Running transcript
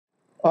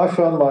I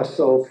found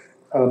myself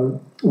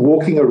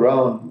walking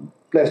around,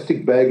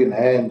 plastic bag in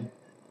hand,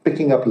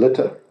 picking up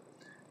litter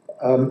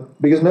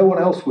because no one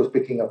else was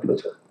picking up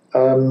litter.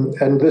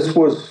 And this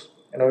was,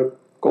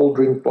 cold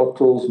drink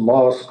bottles,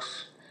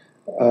 masks,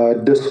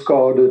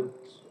 discarded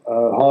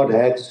hard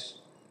hats,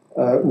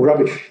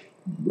 rubbish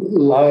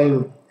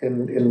lying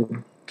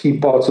in key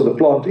parts of the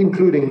plant,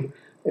 including,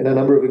 in a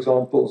number of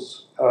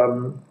examples,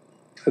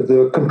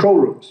 the control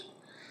rooms,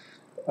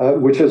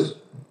 which is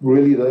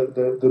really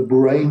the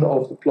brain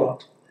of the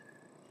plant.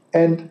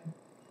 And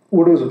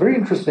what was very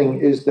interesting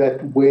is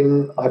that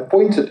when I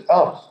pointed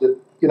out that,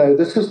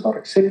 this is not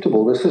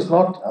acceptable, this is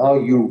not how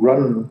you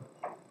run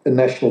a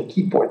national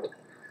key point,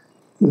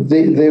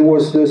 there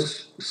was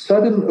this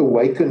sudden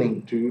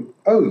awakening to,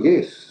 oh,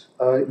 yes,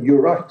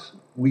 you're right.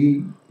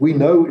 We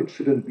know it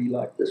shouldn't be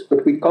like this,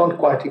 but we can't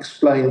quite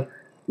explain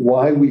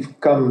why we've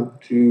come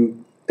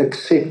to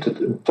accept it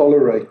and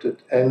tolerate it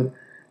and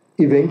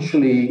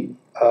eventually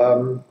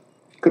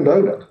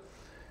condone it.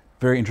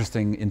 Very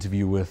interesting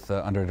interview with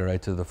André,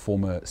 the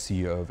former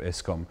CEO of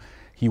Eskom.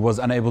 He was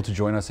unable to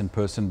join us in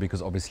person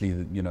because obviously,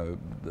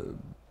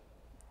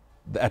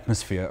 the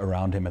atmosphere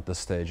around him at this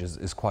stage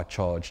is quite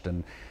charged,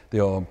 and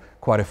there are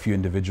quite a few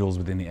individuals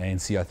within the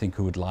ANC, I think,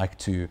 who would like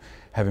to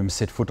have him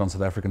set foot on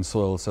South African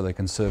soil so they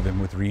can serve him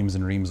with reams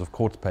and reams of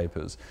court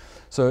papers.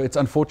 So it's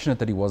unfortunate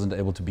that he wasn't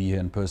able to be here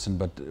in person,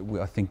 but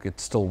I think it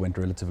still went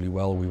relatively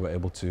well. We were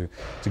able to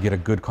get a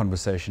good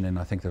conversation in.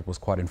 I think that was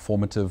quite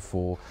informative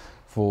for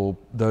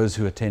those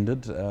who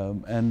attended.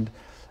 And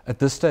at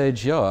this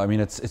stage, yeah, I mean,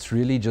 it's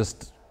really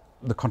just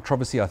the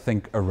controversy, I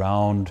think,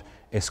 around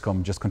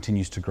Eskom just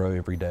continues to grow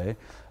every day,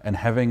 and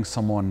having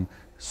someone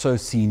so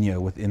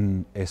senior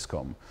within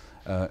Eskom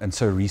and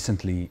so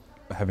recently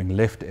having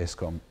left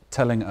Eskom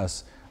telling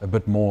us a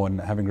bit more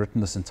and having written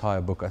this entire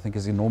book, I think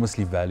is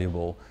enormously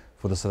valuable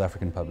for the South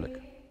African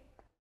public.